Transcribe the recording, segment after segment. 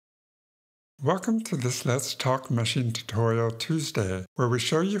Welcome to this Let's Talk Meshing Tutorial Tuesday, where we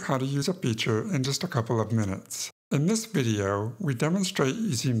show you how to use a feature in just a couple of minutes. In this video, we demonstrate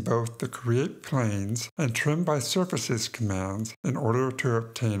using both the Create Planes and Trim by Surfaces commands in order to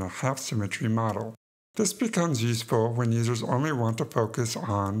obtain a half-symmetry model. This becomes useful when users only want to focus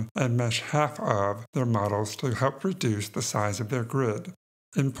on and mesh half of their models to help reduce the size of their grid.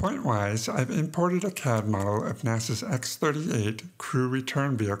 In Pointwise, I've imported a CAD model of NASA's X-38 crew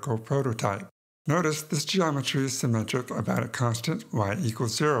return vehicle prototype. Notice this geometry is symmetric about a constant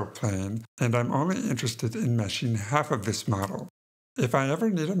y=0 plane, and I'm only interested in meshing half of this model. If I ever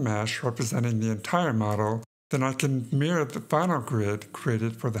need a mesh representing the entire model, then I can mirror the final grid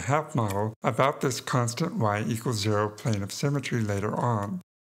created for the half model about this constant y=0 plane of symmetry later on.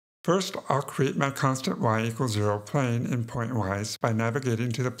 First, I'll create my constant y=0 plane in Pointwise by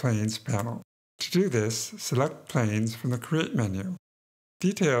navigating to the Planes panel. To do this, select Planes from the Create menu.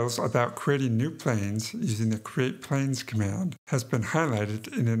 Details about creating new planes using the Create Planes command has been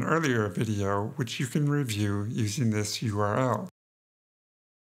highlighted in an earlier video which you can review using this URL.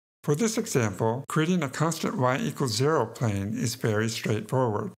 For this example, creating a constant y=0 plane is very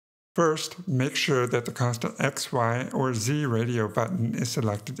straightforward. First, make sure that the constant X, Y, or Z radio button is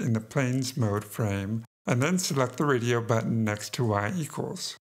selected in the Planes mode frame, and then select the radio button next to Y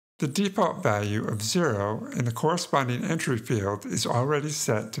equals. The default value of 0 in the corresponding entry field is already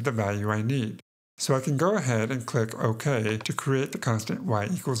set to the value I need, so I can go ahead and click OK to create the constant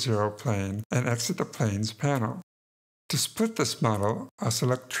y=0 plane and exit the Planes panel. To split this model, I'll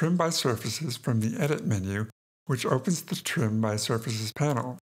select Trim by Surfaces from the Edit menu, which opens the Trim by Surfaces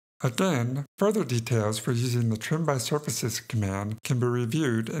panel. Again, further details for using the Trim by Surfaces command can be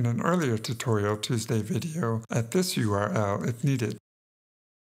reviewed in an earlier Tutorial Tuesday video at this URL if needed.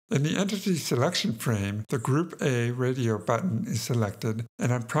 In the Entity Selection frame, the Group A radio button is selected,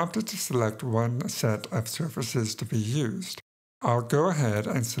 and I'm prompted to select one set of surfaces to be used. I'll go ahead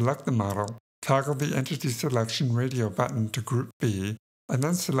and select the model, toggle the Entity Selection radio button to Group B, and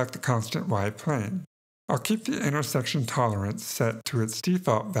then select the constant Y plane. I'll keep the intersection tolerance set to its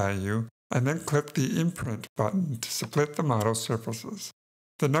default value, and then click the Imprint button to split the model surfaces.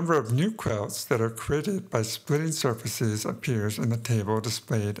 The number of new quelts that are created by splitting surfaces appears in the table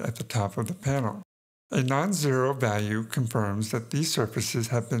displayed at the top of the panel. A non-zero value confirms that these surfaces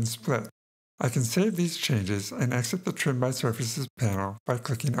have been split. I can save these changes and exit the Trim by Surfaces panel by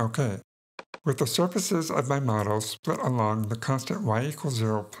clicking OK. With the surfaces of my model split along the constant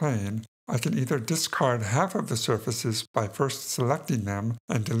y=0 plane, I can either discard half of the surfaces by first selecting them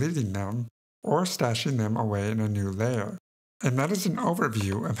and deleting them, or stashing them away in a new layer. And that is an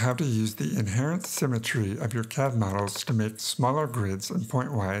overview of how to use the inherent symmetry of your CAD models to make smaller grids in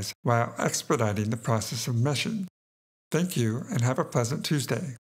Pointwise while expediting the process of meshing. Thank you, and have a pleasant Tuesday.